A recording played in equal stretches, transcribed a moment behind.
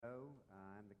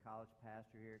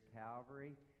here at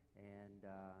Calvary, and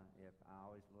if I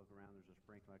always look around, there's a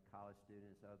sprinkling of college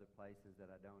students, other places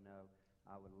that I don't know.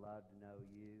 I would love to know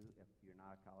you. If you're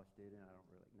not a college student, I don't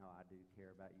really know. I do care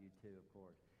about you too, of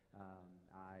course.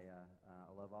 I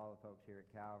love all the folks here at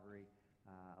Calvary.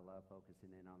 I love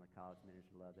focusing in on the college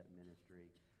ministry. Love that ministry.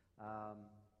 I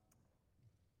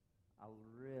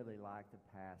really like the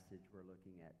passage we're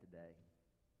looking at today.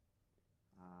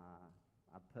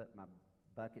 I put my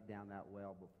bucket down that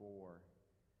well before.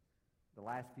 The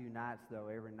last few nights,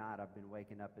 though, every night I've been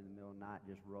waking up in the middle of the night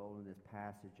just rolling this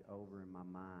passage over in my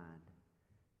mind.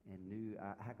 And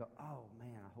I go, oh,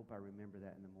 man, I hope I remember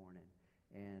that in the morning.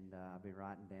 And I've been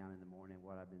writing down in the morning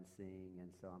what I've been seeing.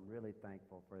 And so I'm really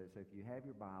thankful for this. So if you have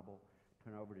your Bible,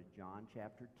 turn over to John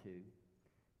chapter 2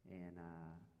 and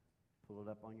pull it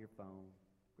up on your phone.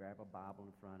 Grab a Bible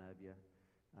in front of you.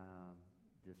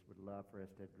 Just would love for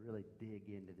us to really dig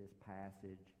into this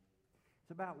passage.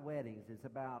 It's about weddings. It's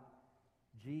about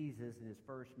Jesus and his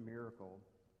first miracle.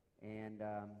 And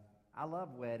I love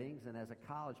weddings, and as a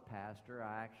college pastor,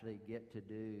 I actually get to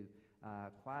do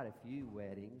quite a few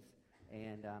weddings,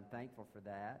 and I'm thankful for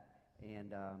that.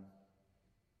 And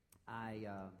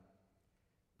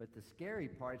but the scary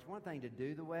part, it's one thing to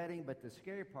do the wedding, but the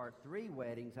scary part, 3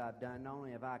 weddings I've done, not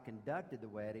only have I conducted the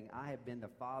wedding, I have been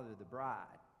the father of the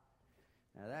bride.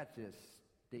 Now, that's just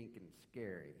stinking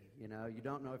scary. You know, you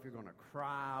don't know if you're going to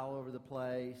cry all over the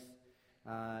place.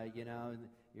 You know,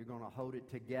 you're going to hold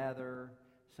it together.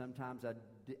 Sometimes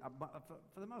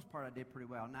for the most part, I did pretty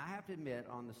well. Now, I have to admit,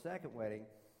 on the second wedding,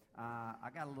 I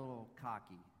got a little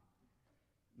cocky.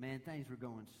 Man, things were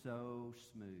going so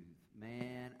smooth.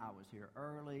 Man, I was here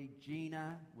early.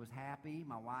 Gina was happy.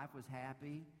 My wife was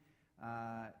happy.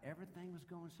 Everything was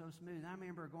going so smooth. And I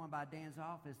remember going by Dan's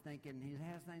office thinking, he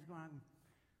has things going on.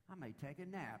 I may take a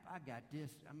nap. I got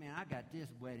this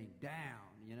wedding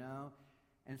down, you know.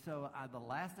 And so the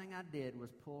last thing I did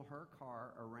was pull her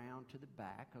car around to the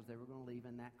back because they were going to leave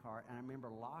in that car. And I remember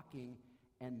locking,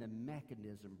 and the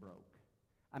mechanism broke.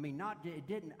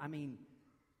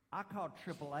 I called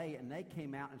AAA, and they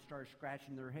came out and started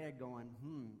scratching their head going,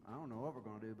 I don't know what we're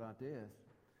going to do about this.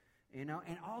 You know,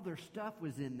 and all their stuff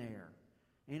was in there.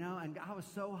 You know, and I was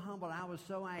so humbled. I was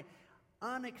so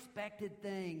unexpected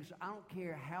things. I don't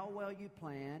care how well you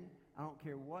plan. I don't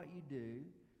care what you do.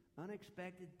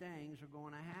 Unexpected things are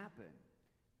going to happen.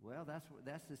 Well,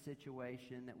 that's the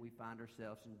situation that we find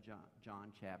ourselves in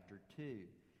John chapter 2.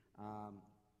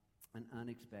 An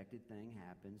unexpected thing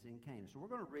happens in Cana. So we're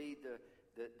going to read the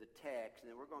text,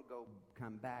 and then we're going to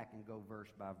come back and go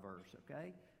verse by verse,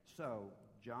 okay? So,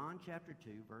 John chapter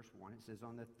 2, verse 1, it says,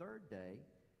 on the third day,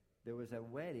 there was a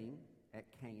wedding at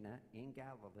Cana in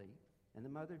Galilee, and the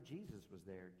mother of Jesus was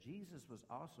there. Jesus was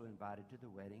also invited to the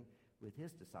wedding with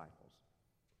his disciples.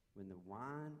 When the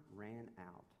wine ran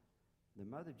out, the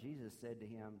mother of Jesus said to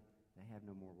him, they have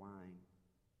no more wine.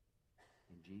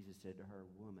 And Jesus said to her,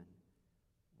 woman,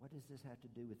 what does this have to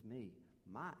do with me?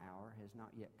 My hour has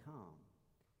not yet come.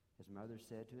 His mother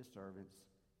said to his servants,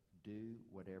 do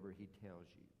whatever he tells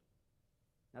you.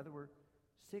 Now there were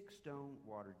 6 stone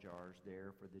water jars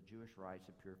there for the Jewish rites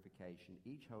of purification,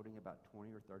 each holding about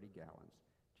 20 or 30 gallons.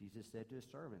 Jesus said to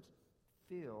his servants,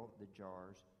 fill the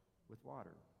jars with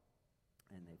water.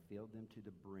 And they filled them to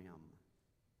the brim.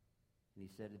 And he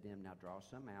said to them, now draw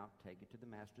some out, take it to the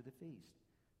master of the feast.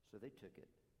 So they took it.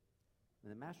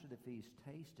 When the master of the feast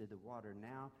tasted the water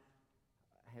now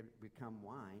had become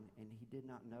wine, and he did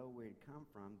not know where it had come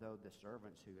from, though the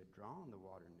servants who had drawn the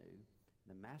water knew.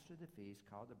 The master of the feast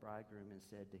called the bridegroom and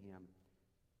said to him,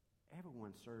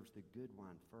 everyone serves the good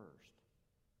wine first,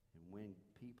 and when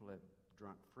people have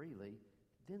drunk freely,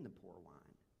 then the poor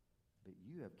wine. But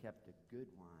you have kept the good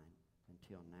wine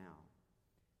until now.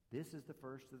 This is the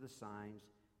first of the signs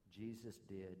Jesus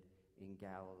did in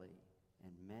Galilee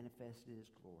and manifested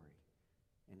his glory,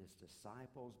 and his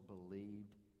disciples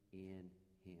believed in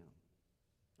him.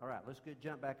 All right, let's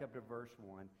jump back up to verse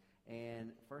 1.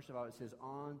 And first of all, it says,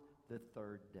 on the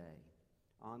third day.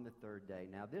 On the third day.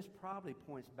 Now, this probably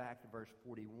points back to verse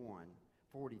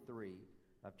 43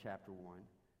 of chapter 1.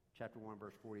 Chapter 1,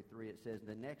 verse 43, it says,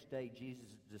 the next day Jesus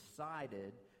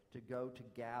decided to go to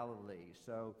Galilee.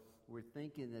 So we're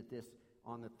thinking that this,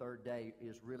 on the third day,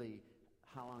 is really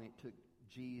how long it took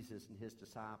Jesus and his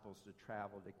disciples to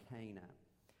travel to Cana.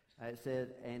 It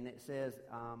says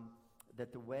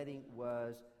that the wedding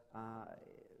was,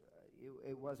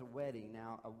 it was a wedding.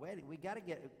 Now, a wedding, we got to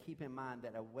keep in mind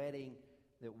that a wedding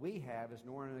that we have is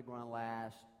normally going to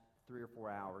last 3 or 4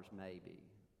 hours maybe.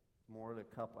 More than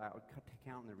a couple hours,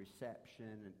 counting the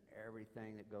reception and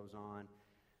everything that goes on.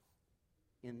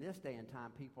 in this day and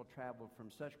time, people traveled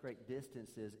from such great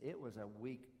distances. It was a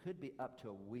week, could be up to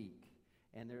a week,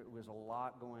 and there was a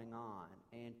lot going on.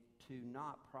 And to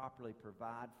not properly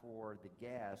provide for the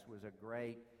guests was a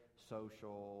great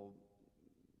social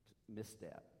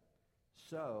misstep.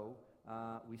 So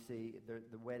we see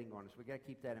the wedding garments. We've got to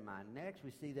keep that in mind. Next,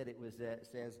 we see that it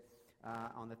says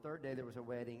on the third day there was a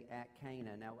wedding at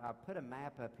Cana. Now, I put a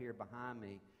map up here behind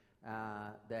me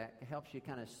that helps you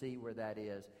kind of see where that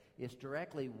is. It's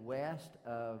directly west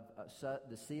of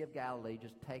the Sea of Galilee.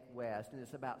 Just take west, and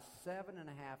it's about 7.5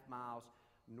 miles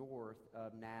north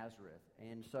of Nazareth.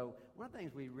 And so one of the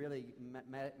things we really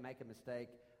make a mistake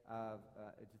of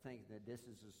to think that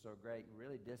distance is so great.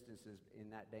 Really, distances in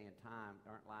that day and time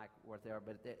aren't like what they are,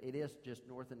 but it is just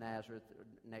north of Nazareth,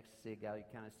 next to Sea of Galilee.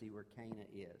 You kind of see where Cana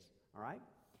is. All right?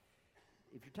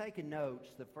 If you're taking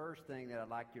notes, the first thing that I'd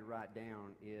like you to write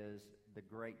down is the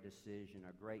great decision,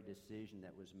 a great decision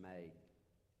that was made.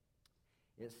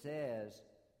 It says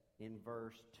in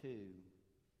verse 2,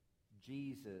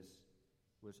 Jesus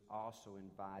was also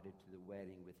invited to the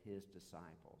wedding with his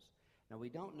disciples. Now, we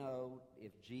don't know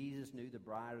if Jesus knew the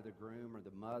bride or the groom, or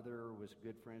the mother was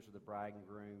good friends with the bride and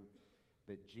groom,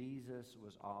 but Jesus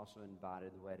was also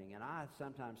invited to the wedding. And I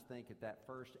sometimes think at that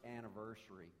first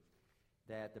anniversary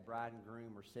that the bride and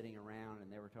groom were sitting around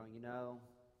and they were talking,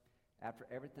 after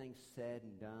everything's said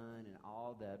and done and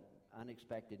all the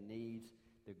unexpected needs,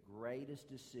 the greatest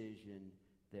decision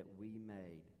that we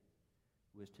made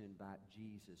was to invite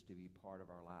Jesus to be part of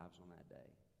our lives on that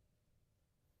day.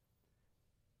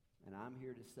 And I'm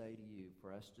here to say to you,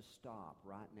 for us to stop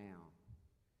right now,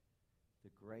 the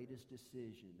greatest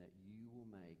decision that you will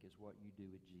make is what you do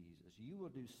with Jesus. You will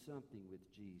do something with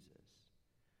Jesus.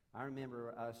 I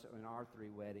remember us in our 3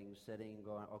 weddings sitting and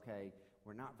going, okay,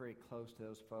 we're not very close to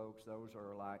those folks. Those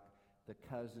are like the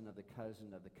cousin of the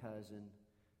cousin of the cousin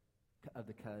of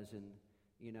the cousin.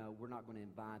 We're not going to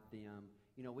invite them.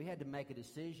 We had to make a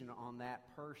decision on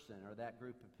that person or that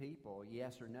group of people,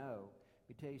 yes or no. Let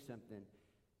me tell you something.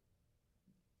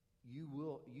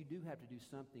 You do have to do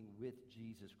something with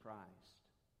Jesus Christ.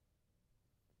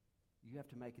 You have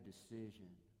to make a decision.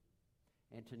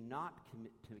 And to not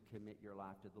commit your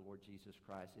life to the Lord Jesus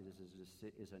Christ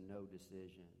is a no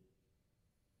decision.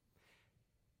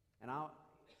 And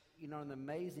an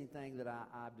amazing thing that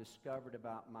I've discovered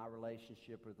about my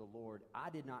relationship with the Lord, I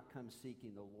did not come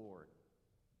seeking the Lord.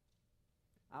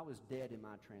 I was dead in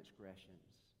my transgressions.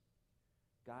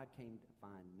 God came to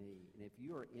find me. And if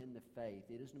you are in the faith,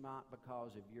 it is not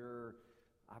because of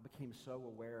I became so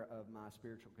aware of my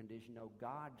spiritual condition. No,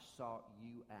 God sought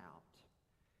you out.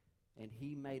 And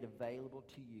he made available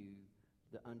to you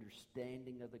the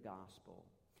understanding of the gospel.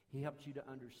 He helped you to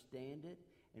understand it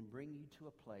and bring you to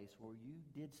a place where you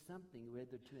did something,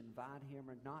 whether to invite him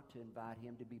or not to invite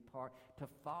him, to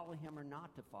follow him or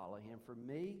not to follow him. For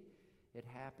me, it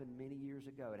happened many years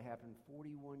ago. It happened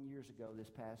 41 years ago this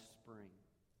past spring.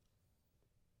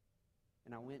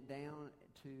 And I went down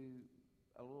to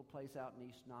a little place out in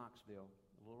East Knoxville,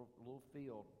 a little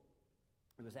field.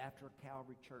 It was after a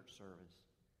Calvary church service.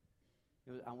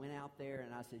 I went out there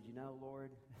and I said,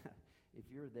 Lord, if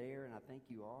you're there, and I think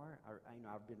you are,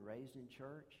 I've been raised in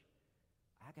church,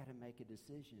 I got to make a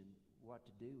decision what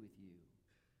to do with you.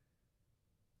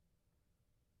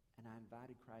 And I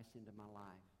invited Christ into my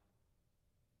life.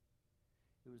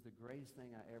 It was the greatest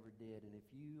thing I ever did. And if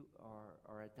you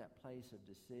are at that place of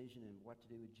decision and what to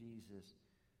do with Jesus,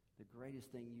 the greatest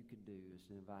thing you can do is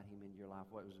to invite him into your life.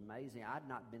 What was amazing, I'd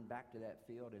not been back to that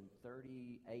field in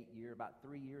 38 years. About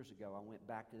 3 years ago, I went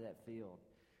back to that field.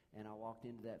 And I walked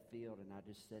into that field, and I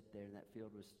just sat there, and that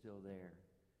field was still there.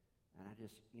 And I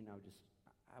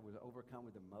I was overcome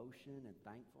with emotion and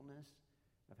thankfulness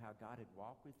of how God had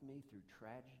walked with me through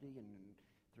tragedy and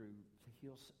through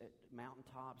hills,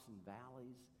 mountaintops and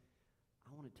valleys.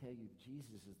 I want to tell you,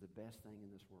 Jesus is the best thing in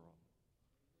this world.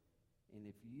 And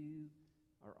if you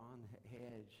are on the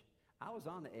edge, I was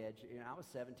on the edge. I was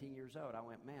 17 years old. I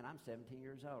went, man, I'm 17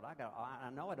 years old. I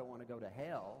know I don't want to go to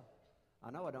hell. I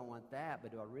know I don't want that,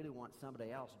 but do I really want somebody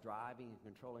else driving and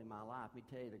controlling my life? Let me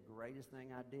tell you, the greatest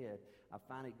thing I did,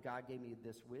 God gave me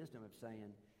this wisdom of saying,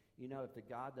 if the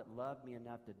God that loved me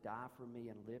enough to die for me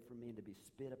and live for me and to be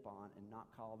spit upon and not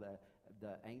call the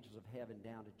angels of heaven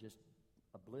down to just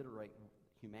obliterate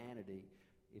humanity,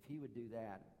 if he would do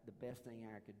that, the best thing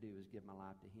I could do is give my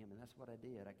life to him. And that's what I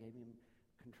did. I gave him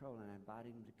control, and I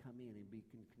invited him to come in and be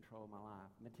in control of my life.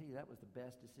 I'm going to tell you, that was the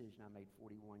best decision I made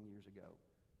 41 years ago.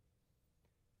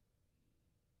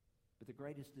 But the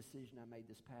greatest decision I made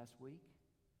this past week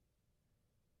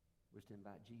was to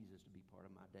invite Jesus to be part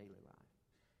of my daily life.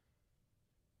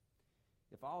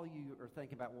 If all you are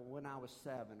thinking about, well, when I was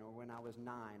 7 or when I was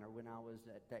 9 or when I was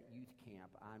at that youth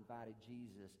camp, I invited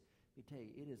Jesus. Let me tell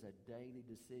you, it is a daily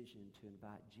decision to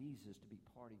invite Jesus to be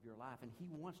part of your life. And he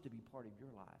wants to be part of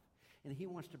your life. And he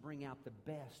wants to bring out the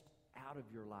best out of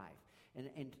your life and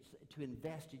to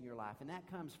invest in your life. And that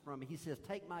comes from, he says,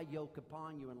 take my yoke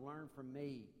upon you and learn from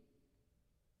me.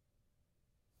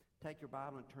 Take your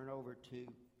Bible and turn over to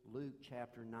Luke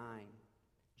chapter 9.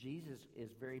 Jesus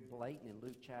is very blatant in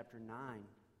Luke chapter 9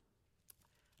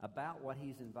 about what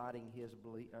he's inviting his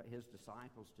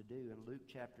disciples to do. In Luke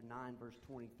chapter 9, verse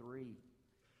 23,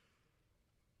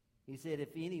 he said, if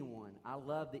anyone, I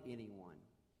love the anyone.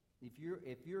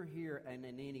 If you're here and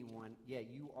an anyone, yeah,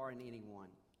 you are an anyone.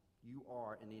 You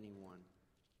are an anyone.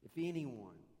 If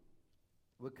anyone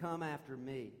would come after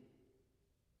me,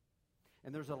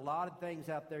 and there's a lot of things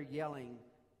out there yelling,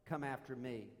 come after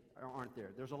me, aren't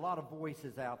there? There's a lot of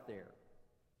voices out there.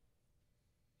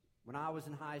 When I was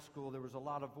in high school, there was a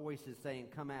lot of voices saying,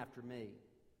 come after me.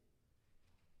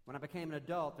 When I became an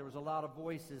adult, there was a lot of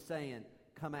voices saying,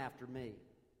 come after me.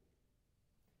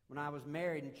 When I was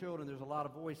married and children, there's a lot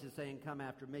of voices saying, come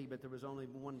after me, but there was only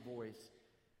one voice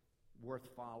worth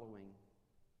following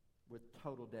with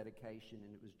total dedication,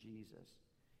 and it was Jesus.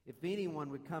 If anyone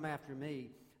would come after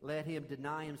me, let him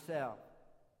deny himself,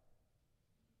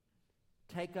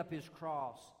 take up his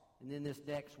cross, and then this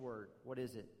next word, what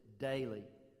is it? Daily.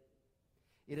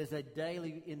 It is a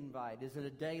daily invite. It is a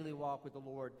daily walk with the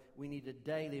Lord. We need to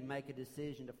daily make a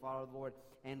decision to follow the Lord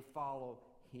and follow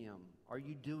him. Are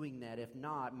you doing that? If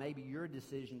not, maybe your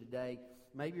decision today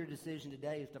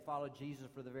is to follow Jesus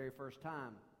for the very first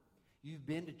time. You've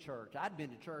been to church. I'd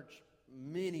been to church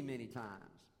many, many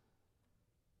times.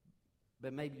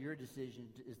 But maybe your decision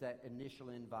is that initial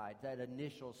invite, that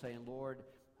initial saying, Lord,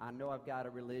 I know I've got a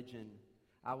religion.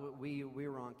 We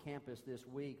were on campus this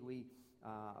week.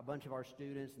 A bunch of our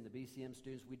students and the BCM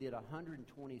students, we did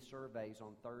 120 surveys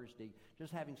on Thursday,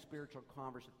 just having spiritual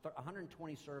conversations,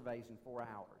 120 surveys in 4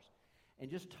 hours. And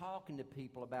just talking to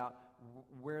people about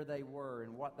where they were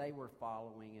and what they were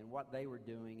following and what they were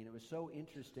doing. And it was so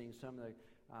interesting. Some of the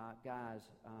guys,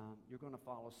 you're going to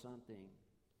follow something.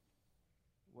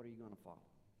 What are you going to follow?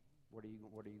 What are you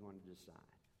going to decide?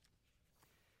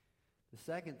 The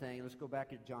second thing, let's go back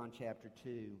to John chapter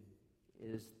 2,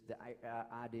 is the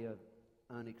idea of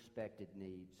unexpected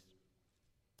needs.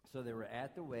 So they were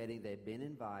at the wedding. They had been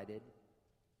invited.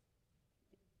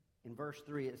 In verse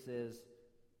 3 it says,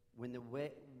 when the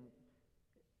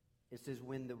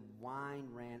wine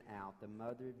ran out, the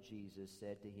mother of Jesus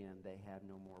said to him, they have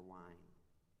no more wine.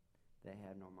 They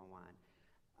have no more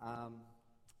wine.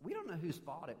 We don't know whose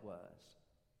fault it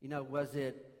was. Was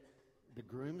it the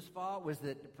groom's fault? Was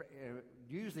it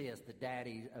usually it's the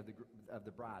daddy of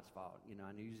the bride's fault?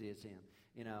 And usually it's him.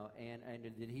 And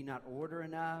did he not order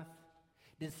enough?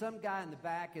 Did some guy in the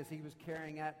back, as he was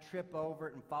carrying out, trip over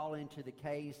it and fall into the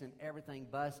case and everything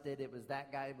busted? It was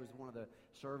that guy. It was one of the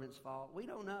servants' fault. We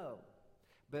don't know.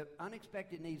 But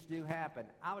unexpected needs do happen.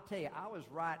 I will tell you, I was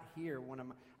right here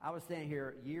I was standing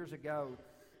here years ago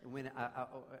when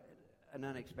an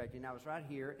unexpected. And I was right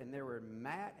here, and there were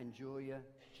Matt and Julia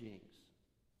Jinks.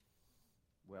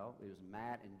 Well, it was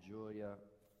Matt and Julia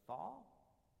Fall.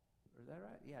 Is that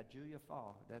right? Yeah, Julia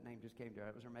Fall. That name just came to her.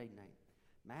 That was her maiden name.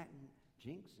 Matt and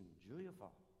Jinks and Julia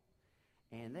Fall.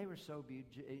 And they were so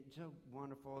beautiful, so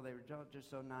wonderful. They were just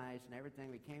so nice and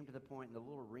everything. We came to the point, and the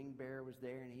little ring bearer was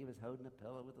there, and he was holding a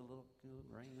pillow with a little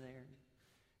ring there.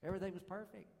 Everything was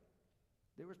perfect.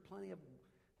 There was plenty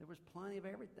of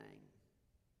everything.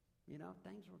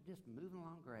 Things were just moving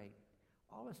along great.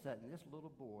 All of a sudden, this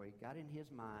little boy got in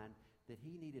his mind that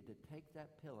he needed to take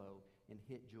that pillow and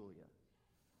hit Julia.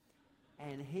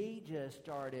 And he just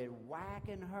started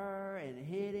whacking her and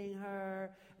hitting her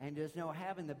and just,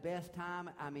 having the best time.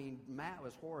 I mean, Matt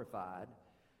was horrified.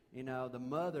 The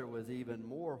mother was even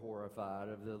more horrified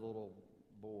of the little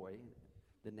boy,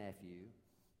 the nephew.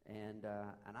 And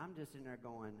I'm just in there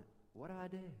going, what do I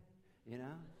do?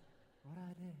 What do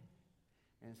I do?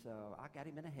 And so I got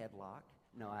him in a headlock.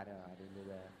 No, I didn't do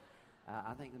that.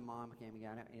 I think the mom came and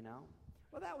got him,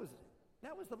 Well, that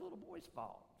was the little boy's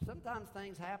fault. Sometimes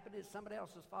things happen, it's somebody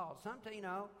else's fault.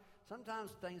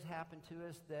 Sometimes things happen to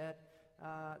us that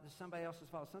is somebody else's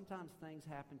fault. Sometimes things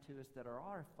happen to us that are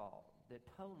our fault, that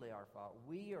totally our fault.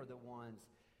 We are the ones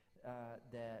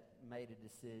that made a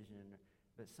decision,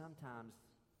 but sometimes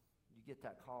you get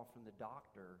that call from the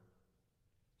doctor.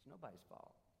 It's nobody's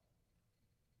fault.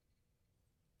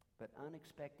 But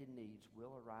unexpected needs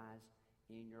will arise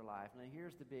in your life. Now,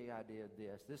 here's the big idea of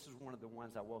this. This is one of the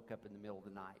ones I woke up in the middle of the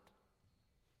night.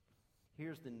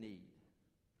 Here's the need.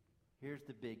 Here's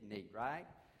the big need, right?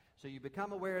 So you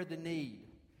become aware of the need.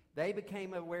 They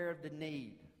became aware of the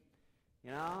need.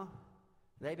 You know?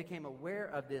 They became aware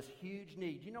of this huge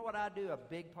need. You know what I do a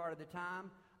big part of the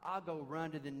time? I'll go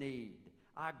run to the need.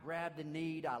 I grab the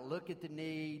need. I look at the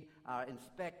need. I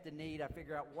inspect the need. I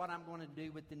figure out what I'm going to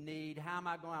do with the need. How am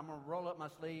I going? I'm going to roll up my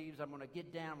sleeves. I'm going to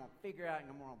get down. I'm going to figure out, and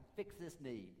I'm going to fix this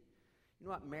need. You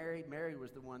know what? Mary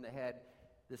was the one that had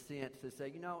the sense to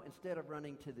say, you know, instead of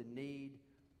running to the need,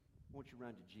 won't you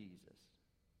run to Jesus?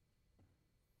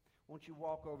 Won't you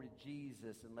walk over to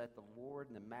Jesus and let the Lord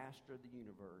and the Master of the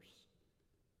universe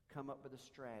come up with a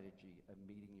strategy of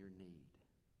meeting your need?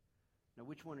 Now,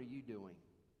 which one are you doing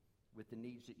with the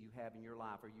needs that you have in your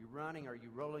life? Are you running? Are you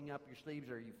rolling up your sleeves?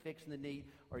 Are you fixing the need?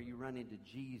 Or are you running to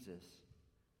Jesus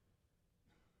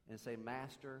and say,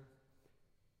 Master,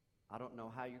 I don't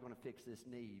know how you're going to fix this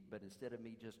need, but instead of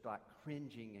me just like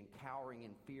cringing and cowering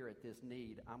in fear at this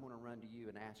need, I'm going to run to you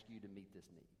and ask you to meet this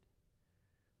need.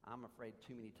 I'm afraid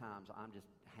too many times I'm just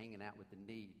hanging out with the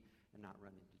need and not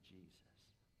running to Jesus.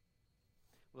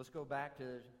 Well, let's go back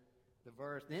to the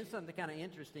verse. Then something kind of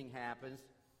interesting happens.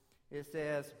 It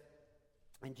says,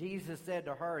 and Jesus said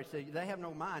to her, he said, they have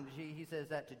no mind. He says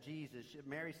that to Jesus.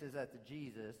 Mary says that to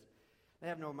Jesus. They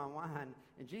have no mind.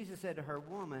 And Jesus said to her,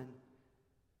 woman,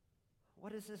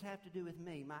 what does this have to do with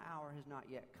me? My hour has not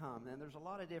yet come. And there's a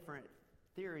lot of different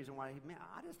theories on why he meant.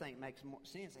 I just think it makes more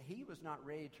sense. He was not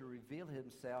ready to reveal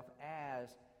himself as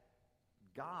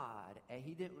God.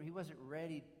 He wasn't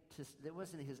ready to, it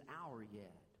wasn't his hour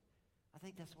yet. I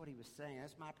think that's what he was saying.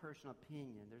 That's my personal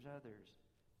opinion. There's others.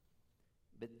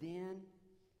 But then,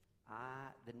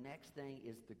 the next thing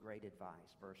is the great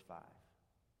advice, verse 5.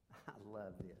 I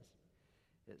love this.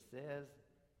 It says,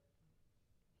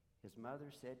 his mother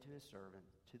said to the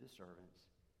servants,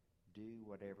 do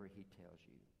whatever he tells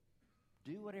you.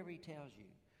 Do whatever he tells you.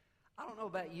 I don't know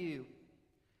about you.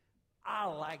 I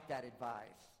like that advice.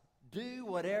 Do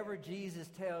whatever Jesus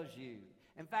tells you.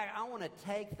 In fact, I want to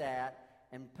take that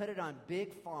and put it on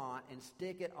big font and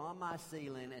stick it on my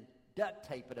ceiling and duct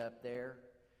tape it up there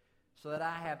so that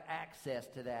I have access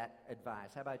to that advice.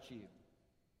 How about you?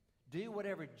 Do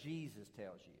whatever Jesus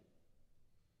tells you.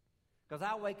 Because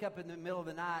I wake up in the middle of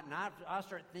the night and I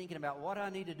start thinking about what I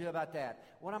need to do about that.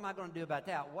 What am I going to do about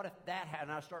that? What if that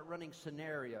happened? And I start running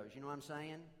scenarios. You know what I'm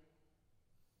saying?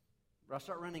 I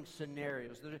start running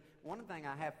scenarios. One thing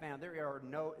I have found,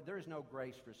 there is no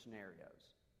grace for scenarios.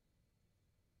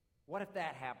 What if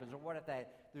that happens? Or what if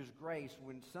there's grace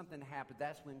when something happens?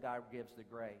 That's when God gives the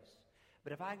grace.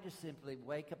 But if I just simply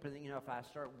wake up and, if I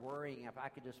start worrying, if I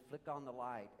could just flick on the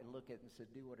light and look at it and say,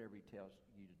 do whatever he tells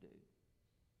you to do.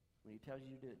 When he tells you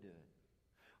to do it, do it.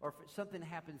 Or if something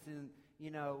happens in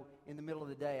the middle of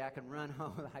the day, I can run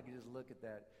home and I can just look at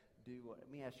that.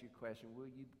 Let me ask you a question. Will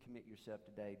you commit yourself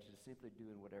today to simply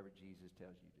doing whatever Jesus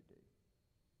tells you to do?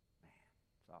 Man,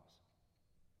 it's awesome.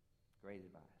 Great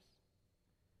advice.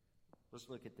 Let's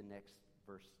look at the next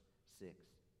verse 6.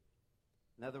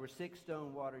 Now there were 6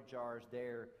 stone water jars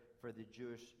there for the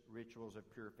Jewish rituals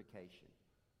of purification,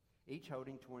 each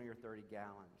holding 20 or 30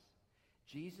 gallons.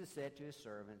 Jesus said to his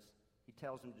servants, he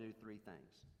tells them to do 3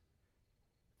 things.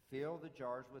 Fill the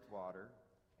jars with water,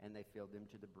 and they filled them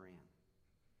to the brim.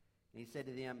 And he said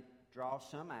to them, draw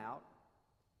some out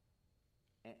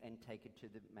and take it to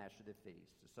the master of the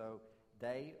feast. So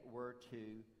they were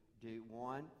to do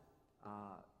 1,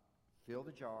 fill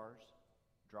the jars,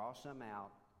 draw some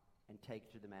out, and take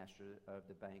it to the master of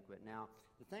the banquet. Now,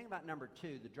 the thing about number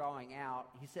 2, the drawing out,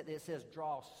 it says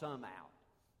draw some out.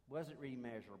 It wasn't really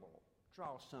measurable.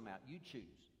 Draw some out. You choose.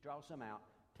 Draw some out,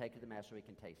 take it to the master so he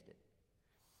can taste it.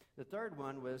 The third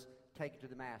one was take it to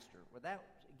the master. Well,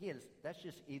 that's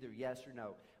just either yes or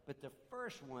no. But the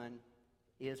first one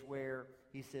is where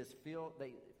he says fill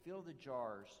the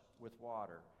jars with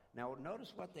water. Now,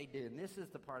 notice what they did, and this is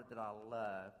the part that I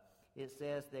love. It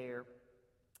says there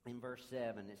in verse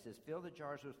 7, it says, fill the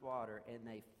jars with water, and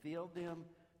they filled them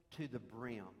to the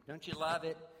brim. Don't you love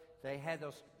it? They had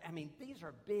those, these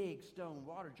are big stone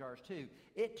water jars too.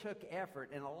 It took effort,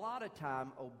 and a lot of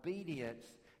time, obedience,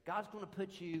 God's going to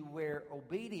put you where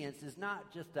obedience is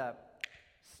not just a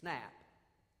snap.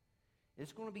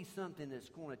 It's going to be something that's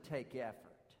going to take effort.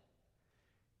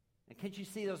 And can't you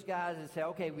see those guys that say,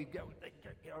 okay, we go, they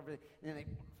get over there, and then they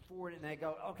forward it, and they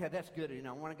go, okay, that's good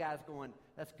enough. One guy's going,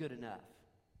 that's good enough.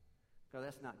 Go,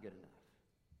 that's not good enough.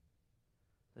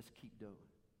 Let's keep doing.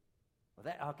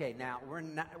 Well, now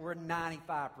we're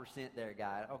 95% there,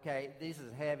 guys. Okay, this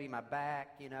is heavy, my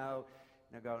back, Now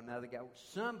go another guy.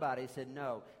 Somebody said,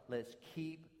 no, let's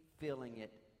keep filling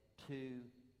it to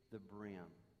the brim.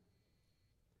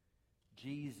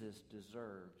 Jesus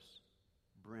deserves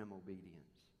brim obedience.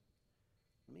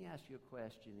 Let me ask you a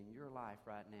question. In your life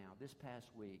right now, this past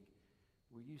week,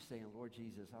 were you saying, Lord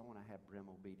Jesus, I want to have brim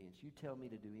obedience. You tell me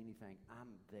to do anything, I'm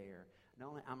there. Not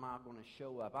only am I going to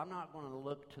show up, I'm not going to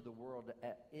look to the world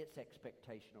at its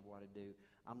expectation of what to do.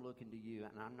 I'm looking to you,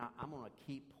 and I'm going to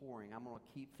keep pouring. I'm going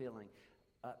to keep filling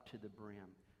up to the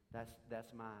brim.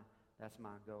 That's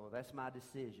my goal. That's my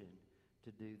decision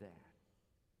to do that.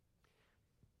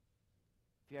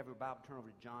 If you have your Bible, turn over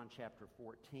to John chapter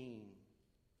 14.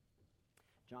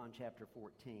 John chapter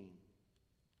 14.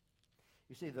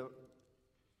 You see, the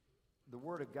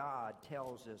Word of God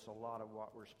tells us a lot of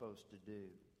what we're supposed to do.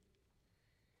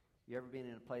 You ever been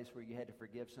in a place where you had to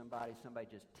forgive somebody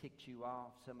just ticked you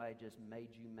off, somebody just made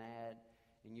you mad,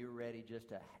 and you're ready just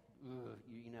to,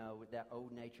 that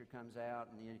old nature comes out,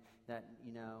 and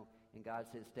and God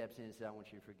steps in and says, I want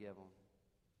you to forgive them.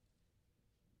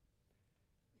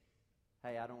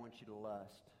 Hey, I don't want you to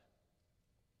lust.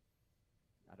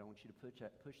 I don't want you to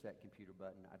push that computer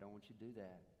button. I don't want you to do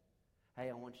that. Hey,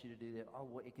 I want you to do that.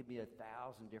 Oh, it could be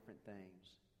 1,000 different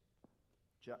things.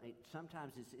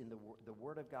 Sometimes it's in the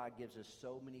Word of God gives us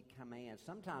so many commands.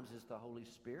 Sometimes it's the Holy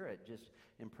Spirit just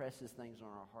impresses things on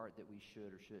our heart that we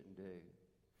should or shouldn't do.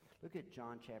 Look at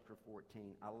John chapter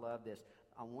 14. I love this.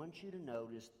 I want you to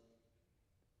notice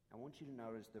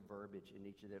the verbiage in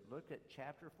each of them. Look at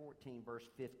chapter 14, verse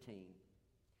 15.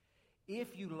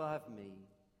 If you love me,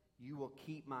 you will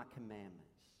keep my commandments.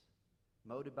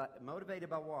 Motivated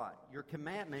by what? Your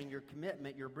commandment, your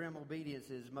commitment, your brim obedience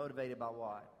is motivated by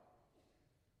what?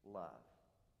 Love.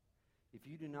 If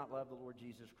you do not love the Lord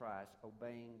Jesus Christ,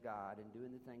 obeying God and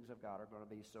doing the things of God are going to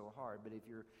be so hard. But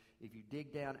if you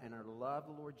dig down and love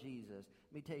the Lord Jesus,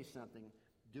 let me tell you something.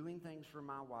 Doing things for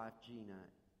my wife, Gina,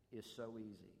 is so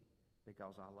easy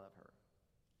because I love her.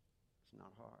 It's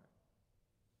not hard.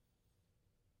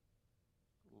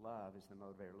 Love is the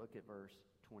motivator. Look at verse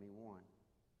 21.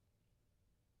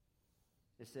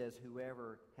 It says,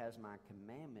 whoever has my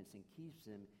commandments and keeps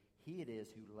them, he it is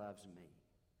who loves me.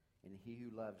 And he who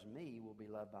loves me will be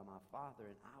loved by my Father,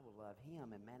 and I will love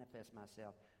him and manifest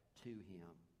myself to him.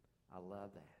 I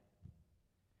love that.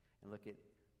 And look at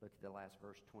the last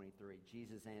verse 23.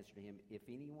 Jesus answered him, if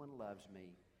anyone loves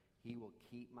me, he will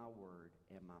keep my word,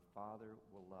 and my Father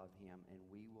will love him, and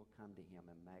we will come to him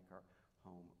and make our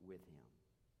home with him.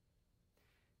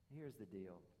 Here's the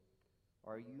deal.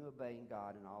 Are you obeying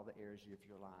God in all the areas of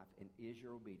your life? And is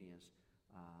your obedience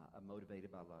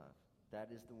motivated by love? That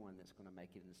is the one that's going to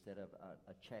make it, instead of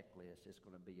a checklist, it's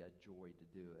going to be a joy to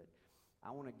do it.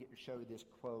 I want to show you this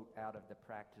quote out of The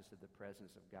Practice of the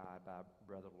Presence of God by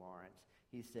Brother Lawrence.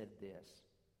 He said this,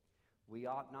 we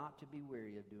ought not to be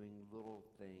weary of doing little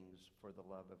things for the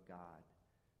love of God,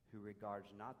 who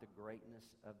regards not the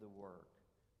greatness of the work,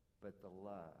 but the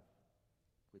love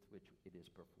with which it is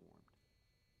performed.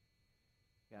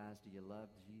 Guys, do you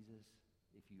love Jesus?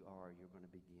 If you are, you're going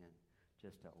to begin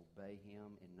just to obey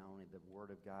him in not only the Word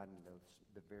of God and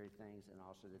the very things, and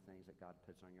also the things that God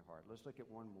puts on your heart. Let's look at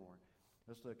one more.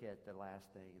 Let's look at the last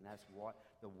thing, and that's what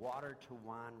the water to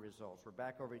wine results. We're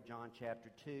back over at John chapter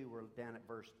 2. We're down at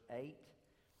verse 8.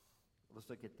 Let's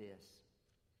look at this.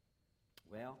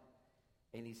 Well,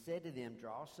 and he said to them,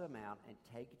 draw some out and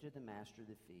take it to the master of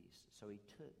the feast. So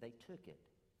they took it.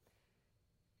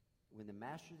 When the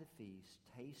master of the feast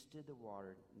tasted the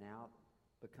water now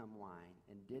become wine,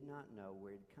 and did not know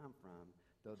where it had come from,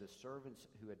 though the servants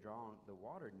who had drawn the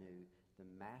water knew, the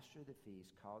master of the feast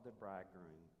called the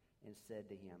bridegroom and said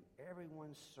to him,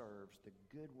 everyone serves the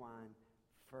good wine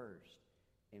first,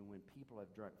 and when people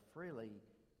have drunk freely,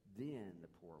 then the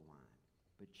poor wine.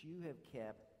 But you have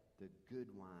kept the good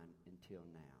wine until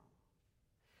now.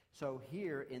 So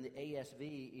here in the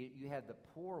ASV, you have the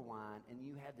poor wine, and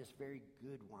you have this very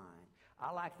good wine. I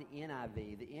like the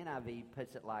NIV. The NIV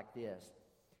puts it like this,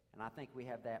 and I think we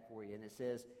have that for you. And it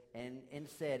says, and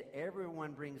said,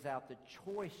 everyone brings out the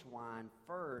choice wine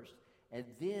first, and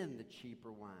then the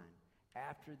cheaper wine,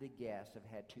 after the guests have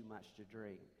had too much to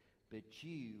drink. But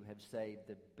you have saved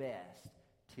the best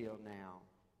till now.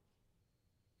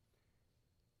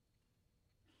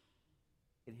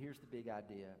 And here's the big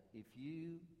idea. If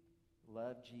you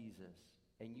love Jesus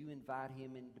and you invite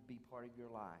him in to be part of your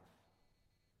life,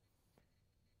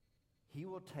 he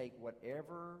will take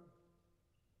whatever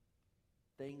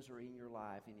things are in your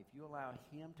life, and if you allow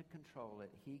him to control it,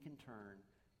 he can turn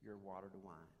your water to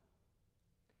wine.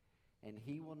 And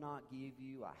he will not give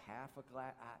you a half a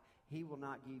glass. He will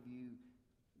not give you,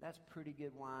 that's pretty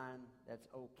good wine, that's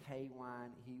okay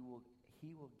wine. He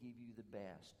will give you the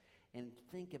best. And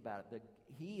think about it.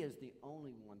 He is the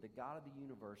only one, the God of the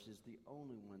universe is the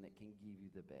only one that can give you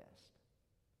the best.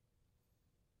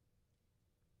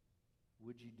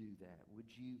 Would you do that?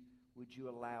 Would you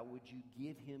allow, would you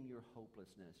give him your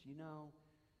hopelessness? You know,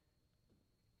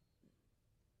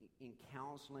 in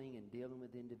counseling and dealing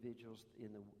with individuals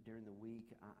during the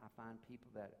week, I find people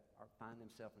that find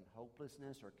themselves in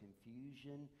hopelessness or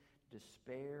confusion,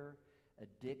 despair,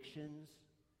 addictions.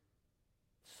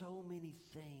 So many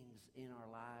things in our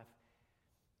life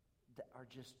that are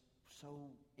just so,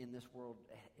 in this world,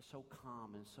 so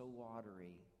common, so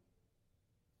watery.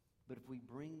 But if we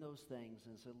bring those things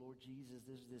and say, Lord Jesus,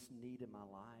 there's this need in my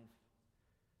life.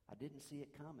 I didn't see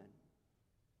it coming.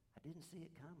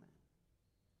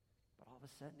 But all of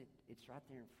a sudden, it's right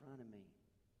there in front of me.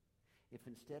 If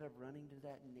instead of running to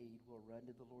that need, we'll run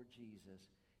to the Lord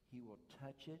Jesus, he will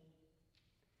touch it,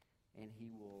 and he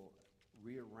will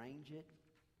rearrange it,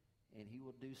 and he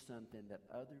will do something that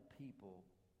other people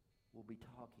will be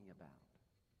talking about.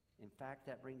 In fact,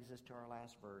 that brings us to our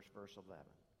last verse, verse 11.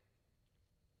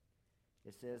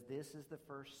 It says, this is the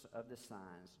first of the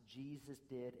signs Jesus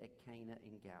did at Cana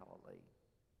in Galilee.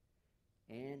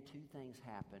 And two things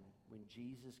happen when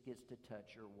Jesus gets to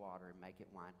touch your water and make it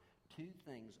wine. Two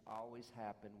things always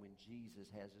happen when Jesus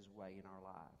has his way in our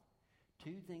life.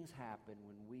 Two things happen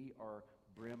when we are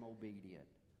brim obedient.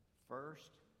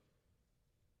 First,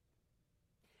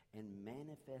 and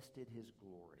manifested his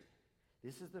glory.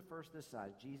 This is the first of the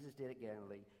signs Jesus did at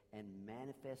Galilee and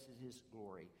manifested his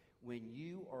glory. When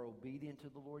you are obedient to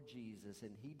the Lord Jesus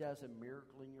and he does a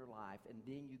miracle in your life, and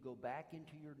then you go back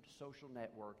into your social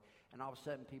network and all of a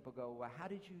sudden people go, well,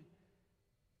 aren't you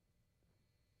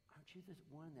the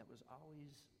one that was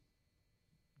always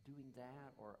doing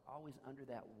that or always under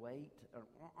that weight?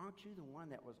 Or aren't you the one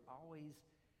that was always,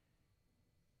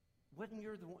 wasn't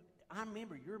you the one? I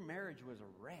remember your marriage was a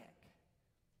wreck.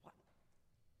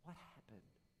 What happened?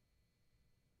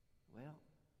 Well,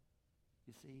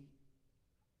 you see,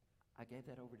 I gave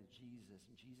that over to Jesus,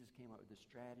 and Jesus came up with a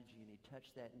strategy, and he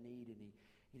touched that need, and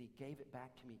he gave it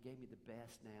back to me. He gave me the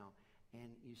best now.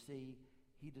 And you see,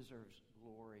 he deserves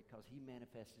glory because he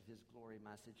manifested his glory in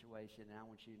my situation. And I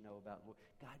want you to know about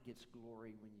God gets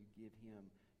glory when you give him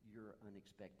your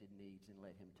unexpected needs and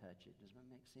let him touch it. Does that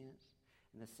make sense?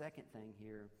 And the second thing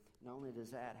here, not only does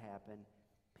that happen,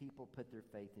 people put their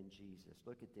faith in Jesus.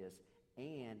 Look at this.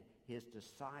 And his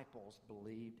disciples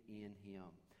believed in him.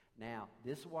 Now,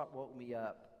 this is what woke me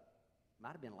up.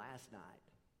 Might have been last night.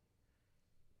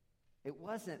 It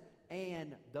wasn't,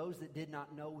 and those that did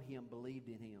not know him believed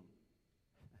in him.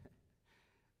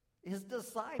 His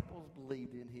disciples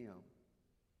believed in him.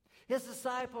 His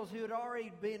disciples who had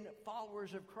already been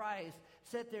followers of Christ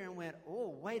sat there and went,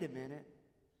 oh, wait a minute.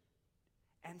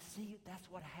 And see, that's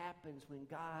what happens when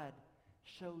God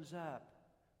shows up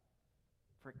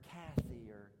for Kathy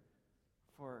or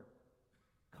for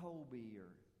Colby or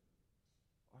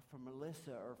for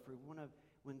Melissa or for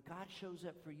when God shows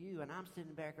up for you, and I'm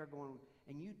sitting back there going,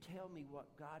 and you tell me what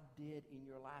God did in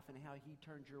your life and how he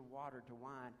turned your water to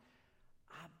wine,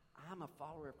 I'm a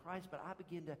follower of Christ, but I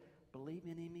begin to believe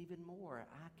in him even more.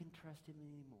 I can trust him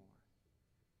anymore.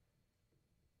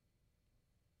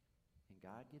 And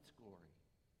God gets glory,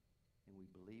 and we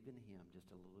believe in him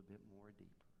just a little bit more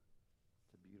deeper.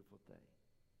 It's a beautiful thing.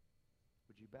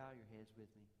 Would you bow your heads with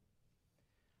me?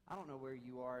 I don't know where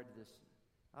you are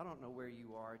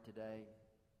today.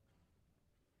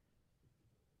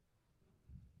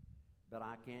 But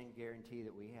I can guarantee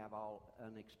that we have all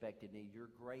unexpected need. Your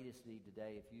greatest need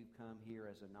today, if you've come here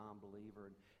as a non-believer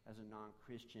and as a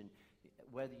non-Christian,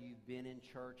 whether you've been in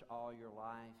church all your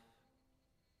life,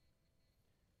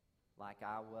 like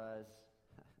I was,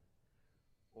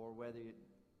 or whether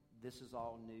this is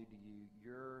all new to you,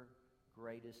 your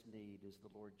greatest need is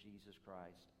the Lord Jesus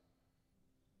Christ.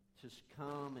 Just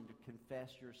come and to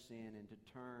confess your sin and to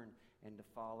turn and to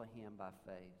follow him by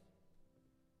faith.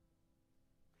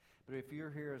 But if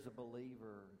you're here as a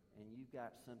believer and you've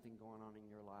got something going on in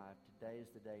your life, today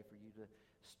is the day for you to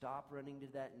stop running to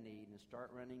that need and start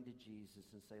running to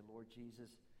Jesus and say, Lord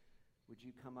Jesus, would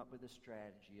you come up with a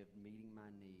strategy of meeting my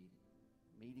need,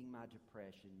 meeting my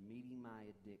depression, meeting my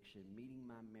addiction, meeting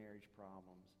my marriage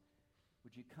problems?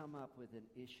 Would you come up with an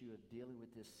issue of dealing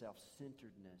with this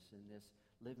self-centeredness and this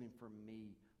living for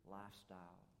me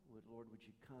lifestyle? Lord, would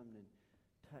you come and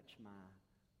touch my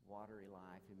watery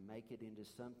life and make it into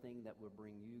something that will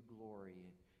bring you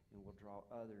glory and will draw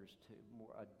others to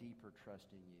a deeper trust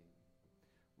in you.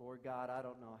 Lord God, I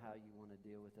don't know how you want to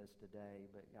deal with us today,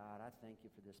 but God, I thank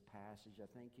you for this passage. I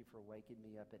thank you for waking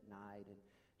me up at night and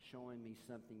showing me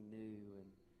something new, and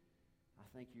I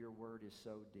think your word is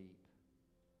so deep.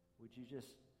 Would you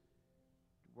just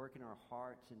work in our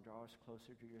hearts and draw us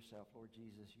closer to yourself? Lord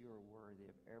Jesus, you are worthy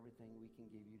of everything we can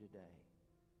give you today.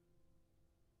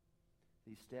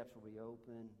 These steps will be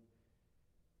open.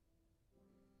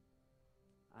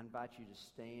 I invite you to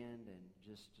stand and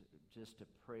just to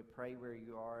pray where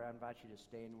you are. I invite you to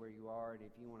stand where you are. And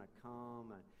if you want to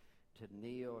come, to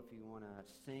kneel, if you want to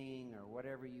sing or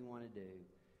whatever you want to do,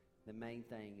 the main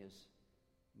thing is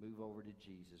move over to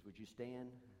Jesus. Would you stand?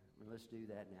 Let's do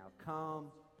that now.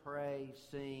 Come, pray,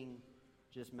 sing,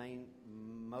 just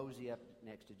mosey up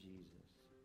next to Jesus.